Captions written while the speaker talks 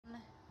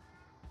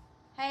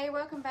Hey,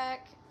 welcome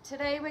back.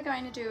 Today we're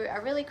going to do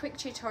a really quick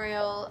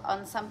tutorial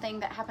on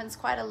something that happens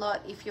quite a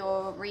lot if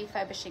you're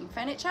refurbishing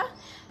furniture.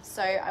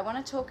 So I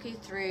want to talk you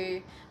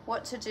through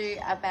what to do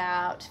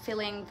about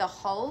filling the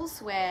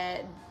holes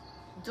where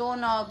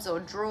doorknobs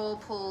or drawer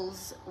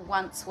pulls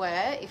once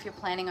were if you're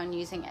planning on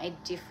using a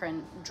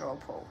different drawer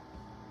pull.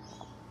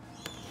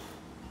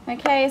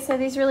 Okay, so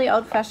these really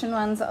old-fashioned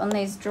ones on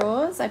these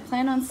drawers, I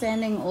plan on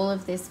sanding all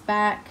of this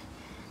back,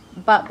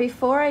 but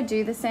before I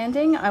do the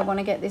sanding, I want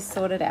to get this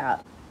sorted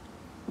out.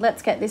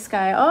 Let's get this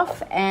guy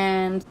off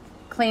and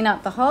clean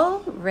up the hole,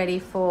 ready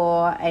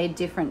for a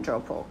different drawer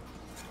pull.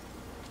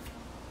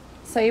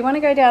 So you want to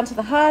go down to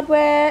the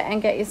hardware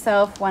and get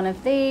yourself one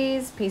of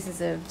these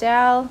pieces of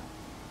dowel.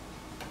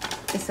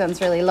 This one's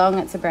really long,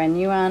 it's a brand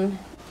new one.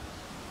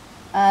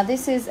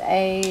 This is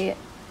a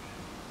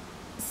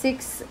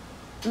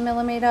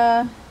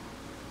 6mm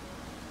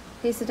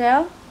piece of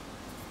dowel.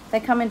 They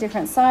come in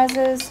different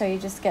sizes, so you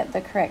just get the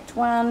correct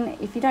one.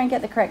 If you don't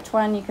get the correct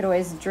one, you could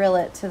always drill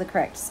it to the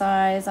correct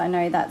size. I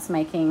know that's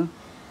making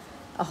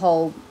a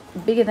hole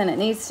bigger than it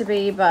needs to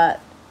be, but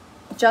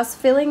just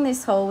filling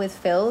this hole with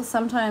fill,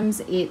 sometimes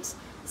it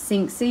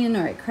sinks in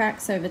or it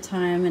cracks over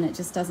time and it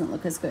just doesn't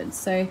look as good.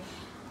 So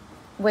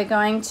we're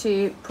going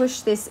to push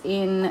this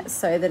in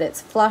so that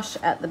it's flush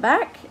at the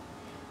back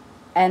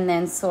and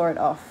then saw it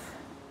off.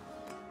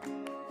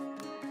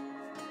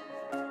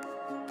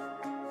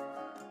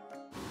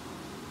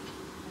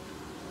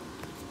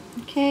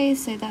 Okay,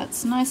 so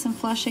that's nice and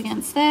flush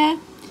against there.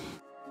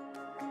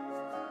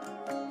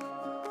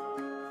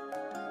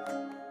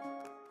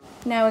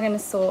 Now we're going to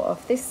saw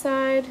off this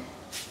side.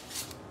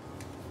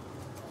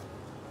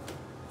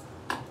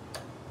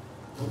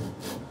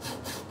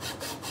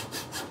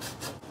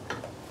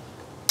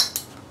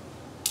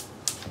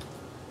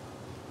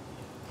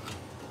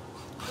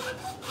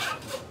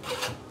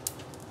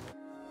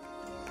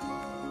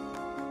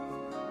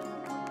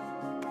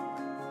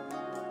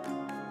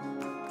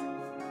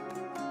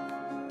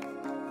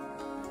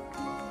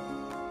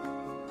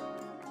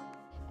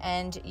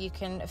 And you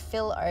can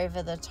fill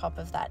over the top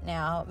of that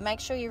now. Make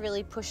sure you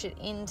really push it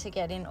in to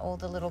get in all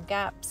the little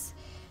gaps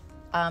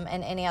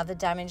and any other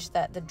damage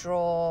that the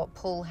drawer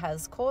pull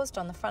has caused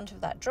on the front of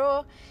that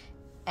drawer.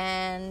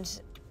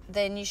 And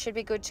then you should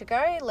be good to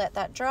go. Let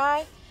that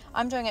dry.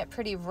 I'm doing it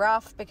pretty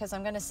rough because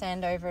I'm going to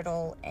sand over it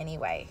all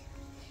anyway.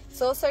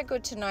 It's also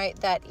good to note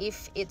that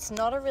if it's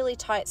not a really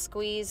tight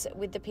squeeze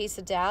with the piece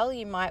of dowel,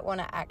 you might want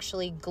to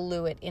actually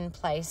glue it in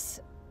place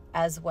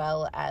as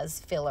well as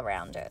fill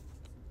around it.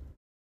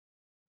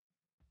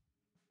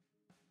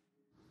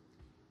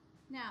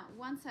 Now,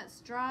 once that's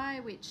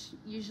dry, which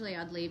usually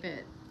I'd leave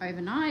it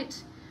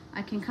overnight,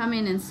 I can come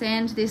in and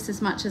sand this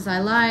as much as I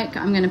like.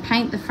 I'm going to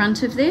paint the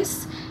front of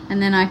this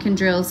and then I can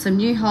drill some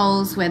new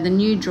holes where the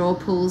new drawer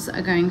pulls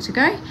are going to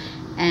go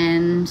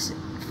and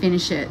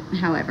finish it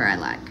however I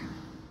like.